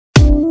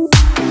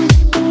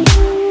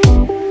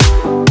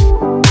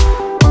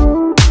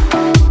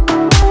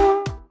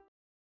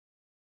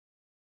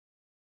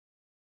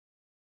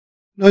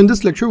Now in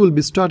this lecture we'll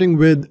be starting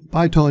with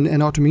Python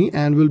anatomy,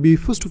 and we'll be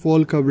first of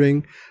all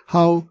covering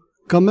how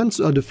comments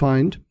are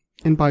defined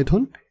in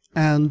Python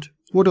and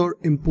what are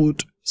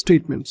import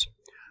statements.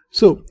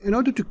 So in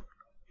order to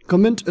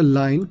comment a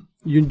line,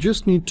 you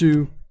just need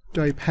to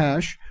type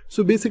hash.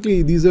 So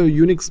basically these are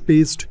Unix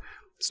based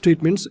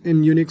statements.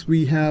 In Unix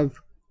we have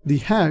the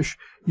hash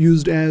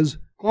used as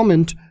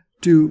comment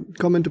to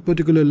comment a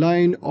particular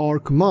line or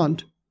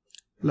command,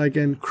 like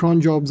in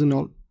cron jobs and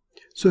all.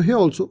 So here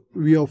also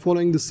we are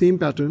following the same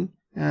pattern,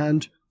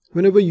 and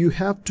whenever you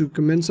have to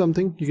comment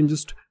something, you can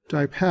just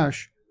type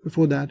hash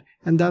before that,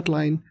 and that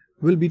line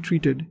will be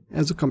treated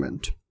as a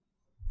comment.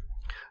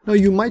 Now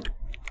you might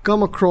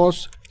come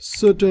across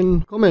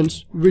certain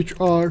comments which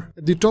are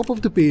at the top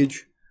of the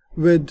page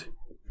with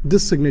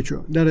this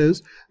signature. That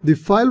is, the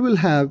file will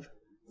have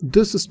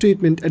this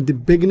statement at the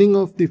beginning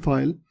of the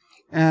file,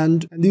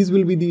 and these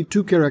will be the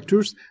two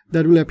characters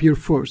that will appear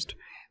first.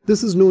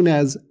 This is known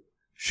as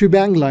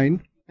shebang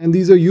line, and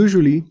these are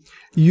usually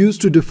used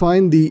to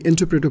define the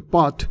interpreter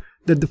path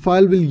that the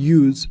file will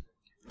use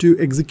to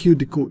execute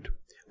the code.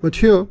 But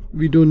here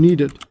we don't need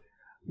it.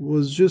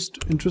 Was just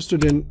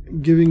interested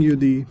in giving you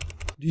the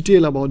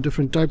detail about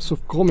different types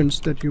of comments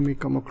that you may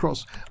come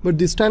across, but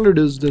the standard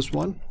is this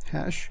one,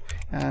 hash,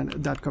 and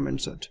that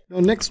comment set.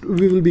 Now next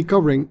we will be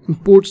covering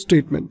import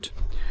statement.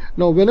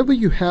 Now whenever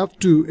you have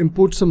to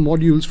import some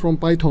modules from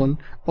Python,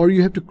 or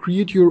you have to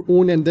create your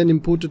own and then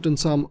import it in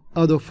some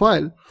other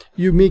file,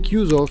 you make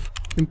use of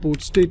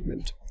import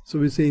statement. So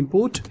we say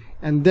import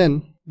and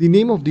then the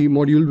name of the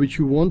module which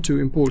you want to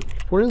import.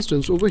 For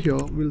instance, over here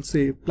we'll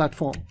say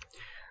platform.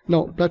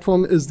 Now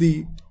platform is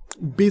the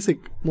basic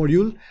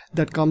module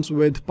that comes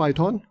with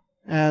Python,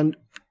 and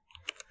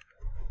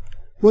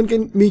one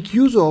can make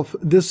use of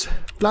this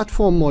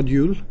platform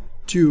module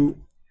to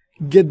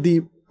get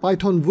the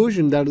Python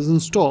version that is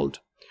installed.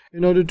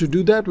 In order to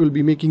do that, we'll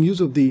be making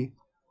use of the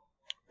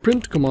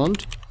print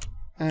command,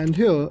 and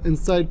here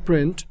inside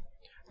print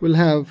we'll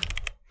have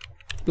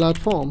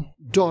platform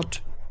dot,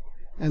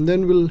 and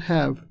then we'll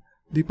have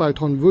the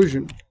Python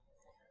version.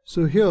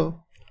 So here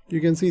you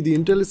can see the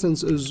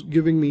IntelliSense is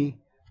giving me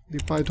the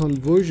Python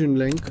version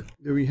link.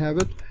 There we have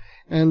it,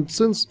 and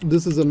since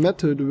this is a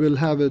method, we'll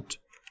have it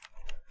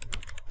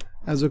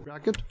as a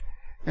bracket,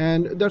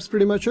 and that's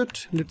pretty much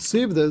it. Let's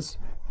save this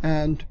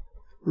and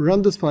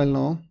run this file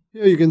now.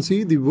 Here you can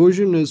see the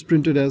version is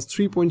printed as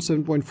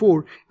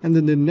 3.7.4, and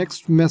then the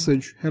next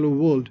message, hello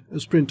world,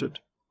 is printed.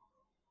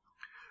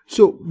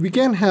 So we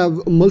can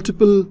have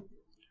multiple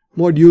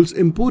modules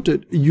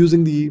imported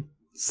using the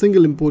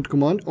single import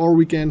command, or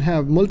we can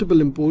have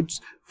multiple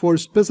imports for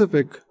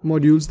specific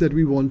modules that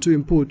we want to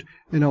import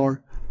in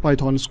our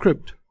Python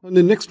script. On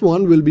the next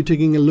one, we'll be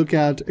taking a look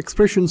at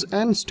expressions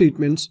and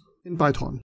statements in Python.